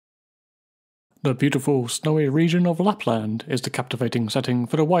The beautiful, snowy region of Lapland is the captivating setting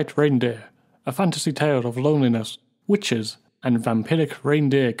for the White Reindeer, a fantasy tale of loneliness, witches, and vampiric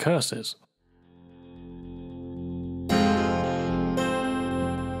reindeer curses.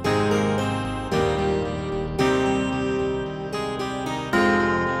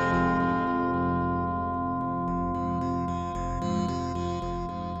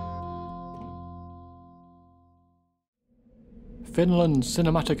 Finland's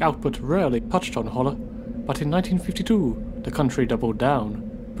cinematic output rarely touched on horror, but in 1952 the country doubled down,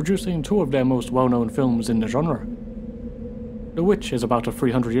 producing two of their most well-known films in the genre. The Witch is about a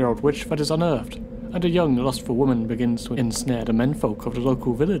 300-year-old witch that is unearthed, and a young, lustful woman begins to ensnare the menfolk of the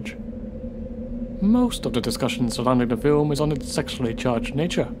local village. Most of the discussion surrounding the film is on its sexually charged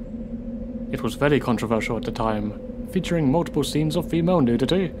nature. It was very controversial at the time, featuring multiple scenes of female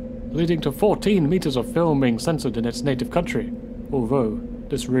nudity, leading to 14 meters of film being censored in its native country, although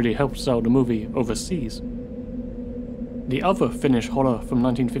this really helped sell the movie overseas. The other Finnish horror from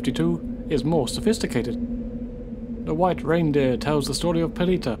 1952 is more sophisticated. The White Reindeer tells the story of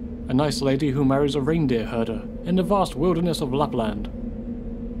Pirita, a nice lady who marries a reindeer herder in the vast wilderness of Lapland.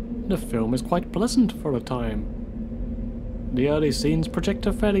 The film is quite pleasant for a time. The early scenes project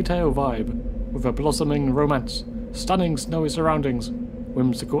a fairy tale vibe, with a blossoming romance, stunning snowy surroundings,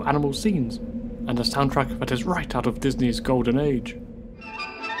 whimsical animal scenes, and a soundtrack that is right out of Disney's golden age.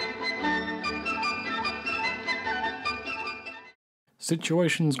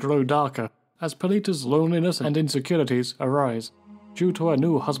 Situations grow darker as Pirita's loneliness and insecurities arise due to her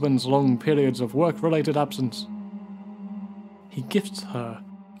new husband's long periods of work-related absence. He gifts her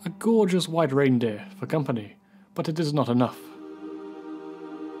a gorgeous white reindeer for company, but it is not enough.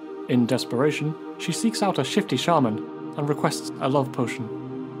 In desperation, she seeks out a shifty shaman and requests a love potion,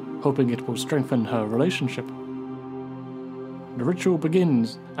 hoping it will strengthen her relationship. The ritual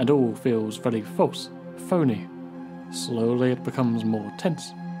begins, and all feels very false, phony. Slowly it becomes more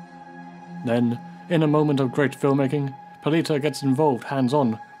tense. Then, in a moment of great filmmaking, Pirita gets involved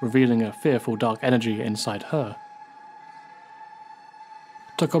hands-on, revealing a fearful dark energy inside her.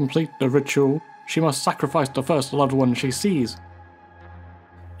 To complete the ritual, she must sacrifice the first loved one she sees.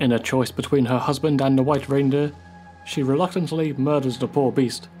 In a choice between her husband and the white reindeer, she reluctantly murders the poor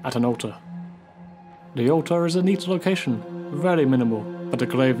beast at an altar. The altar is a neat location, very minimal, but the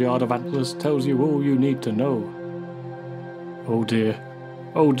graveyard of antlers tells you all you need to know. Oh dear,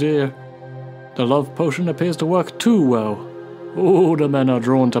 oh dear. The love potion appears to work too well. All the men are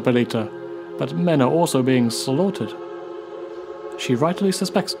drawn to Pirita, but men are also being slaughtered. She rightly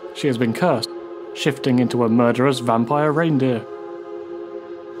suspects she has been cursed, shifting into a murderous vampire reindeer.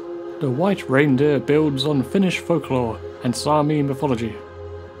 The White Reindeer builds on Finnish folklore and Sami mythology,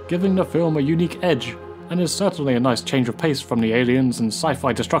 giving the film a unique edge, and is certainly a nice change of pace from the aliens and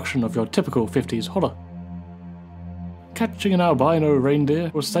sci-fi destruction of your typical 50s horror. Catching an albino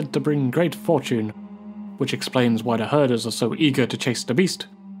reindeer was said to bring great fortune, which explains why the herders are so eager to chase the beast.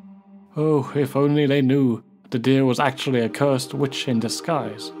 Oh, if only they knew the deer was actually a cursed witch in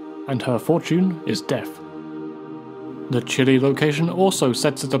disguise, and her fortune is death. The chilly location also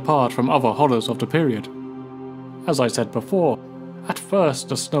sets it apart from other horrors of the period. As I said before, at first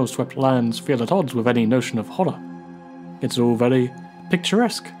the snow-swept lands feel at odds with any notion of horror. It's all very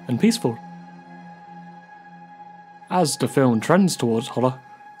picturesque and peaceful. As the film trends towards horror,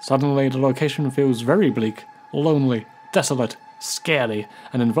 suddenly the location feels very bleak, lonely, desolate, scary,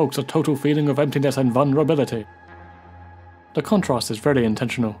 and invokes a total feeling of emptiness and vulnerability. The contrast is very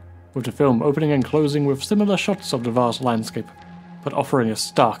intentional, with the film opening and closing with similar shots of the vast landscape, but offering a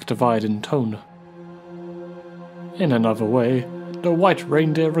stark divide in tone. In another way, The White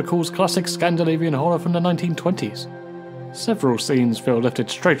Reindeer recalls classic Scandinavian horror from the 1920s. Several scenes feel lifted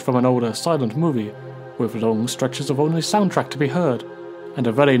straight from an older silent movie, with long stretches of only soundtrack to be heard, and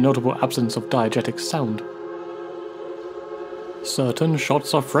a very notable absence of diegetic sound. Certain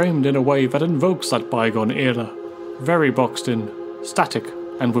shots are framed in a way that invokes that bygone era, very boxed in, static,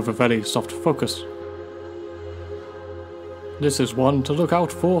 and with a very soft focus. This is one to look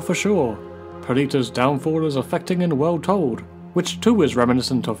out for sure. Pirita's downfall is affecting and well told, which too is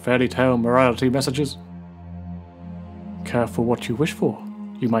reminiscent of fairy tale morality messages. Careful what you wish for,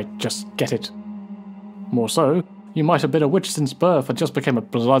 you might just get it. More so, you might have been a witch since birth and just became a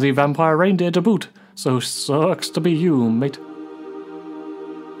bloody vampire reindeer to boot, so sucks to be you, mate.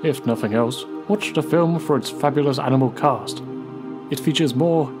 If nothing else, watch the film for its fabulous animal cast. It features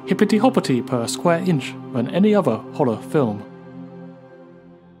more hippity-hoppity per square inch than any other horror film.